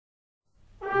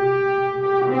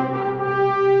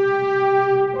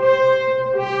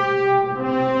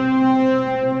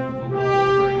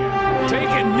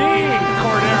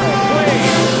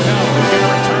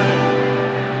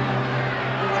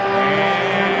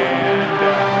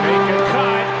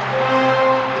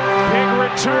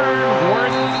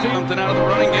something out of the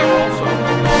running game also.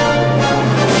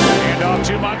 And off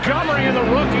to Montgomery, and the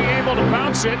rookie able to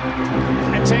bounce it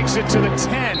and takes it to the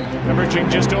 10, averaging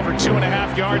just over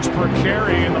 2.5 yards per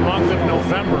carry in the month of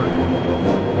November.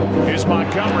 Here's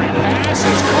Montgomery. Pass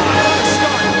is caught on the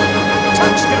start.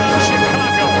 Touchdown,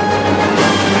 Chicago.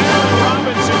 Allen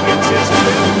Robinson gets his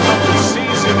 5th of the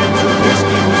season, and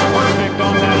Trubisky was perfect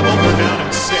on that over down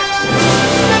at 6.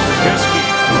 Trubisky,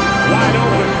 wide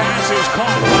open, pass is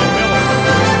caught by Miller.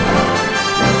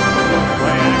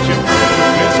 Play action for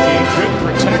Trubisky, good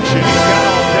protection, he's got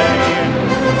all day, and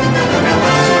now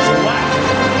out to his left.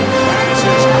 Pass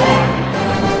is caught.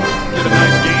 Did a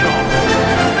nice gain off it.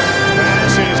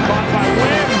 Pass is caught by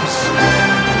Wims.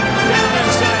 Down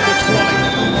inside the 20.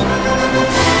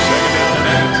 Second down and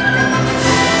 8.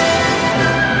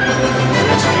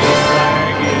 Trubisky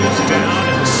flag is down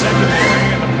in the secondary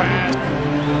in the pass.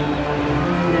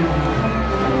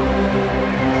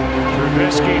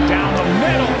 Trubisky down the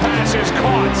middle, pass is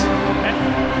caught. And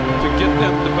To get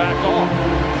them to back off.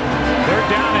 they're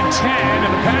down in 10,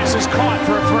 and the pass is caught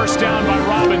for a first down by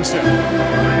Robinson.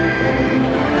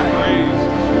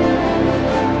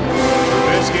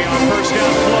 Trubisky on first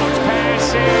down floats,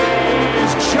 pass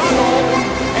is juggled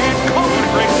and caught.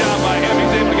 Great job by him.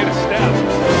 He's able to get a step.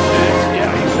 Yeah,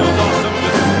 he shows off some of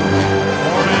it.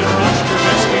 Four-man rush,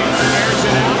 Trubisky airs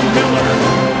it out, Miller,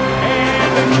 and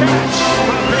the catch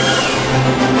for a big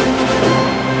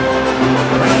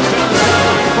pass down the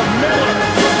sideline from Miller.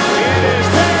 It is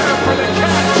there for the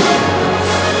catch.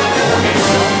 And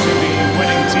going to the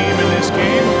winning team in this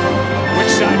game.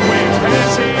 Which side wins?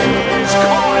 Pass is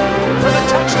caught for the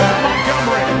touchdown,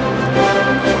 Montgomery. And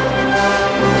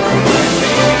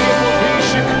maybe it will be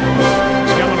Chicago.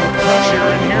 He's coming with pressure,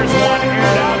 and here's one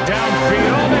aired out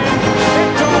downfield and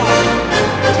picked off.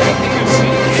 Taking a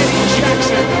seat, Eddie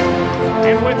Jackson.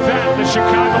 And with that, the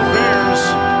Chicago Bears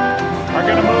are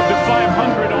going to move to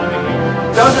 500 on the year.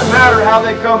 Doesn't matter how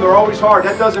they come, they're always hard.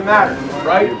 That doesn't matter,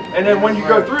 right? And then when you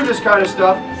go through this kind of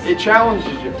stuff, it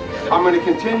challenges you. I'm going to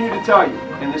continue to tell you,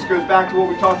 and this goes back to what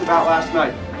we talked about last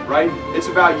night, right? It's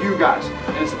about you guys,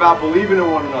 and it's about believing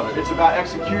in one another. It's about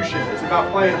execution. It's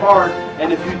about playing hard,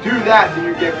 and if you do that, then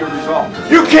you get good results.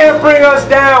 You can't bring us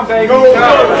down, baby. No.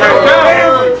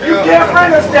 You can't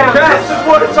bring us down. This is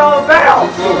what it's all about.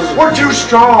 We're too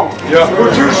strong.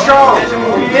 We're too strong.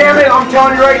 Damn it, I'm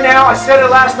telling you right now, I said it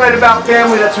last night about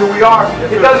family, that's who we are.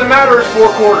 It doesn't matter, it's 4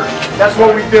 quarters. That's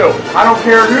what we do. I don't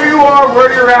care who you are,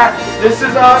 where you're at. This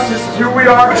is us, this is who we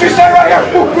are. What you say right here?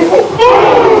 Boom!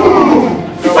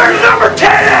 Where's number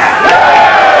 10 at?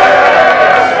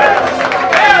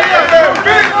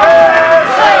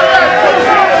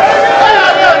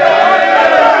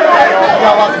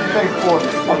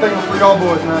 I'm thankful for y'all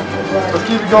boys, man. Let's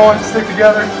keep it going, stick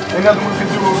together. Ain't nothing we can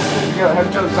do, we'll stick together, have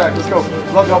each other's back. Let's go.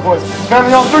 Love y'all boys.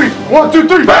 Family on 3. 1, 2,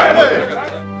 3. Family!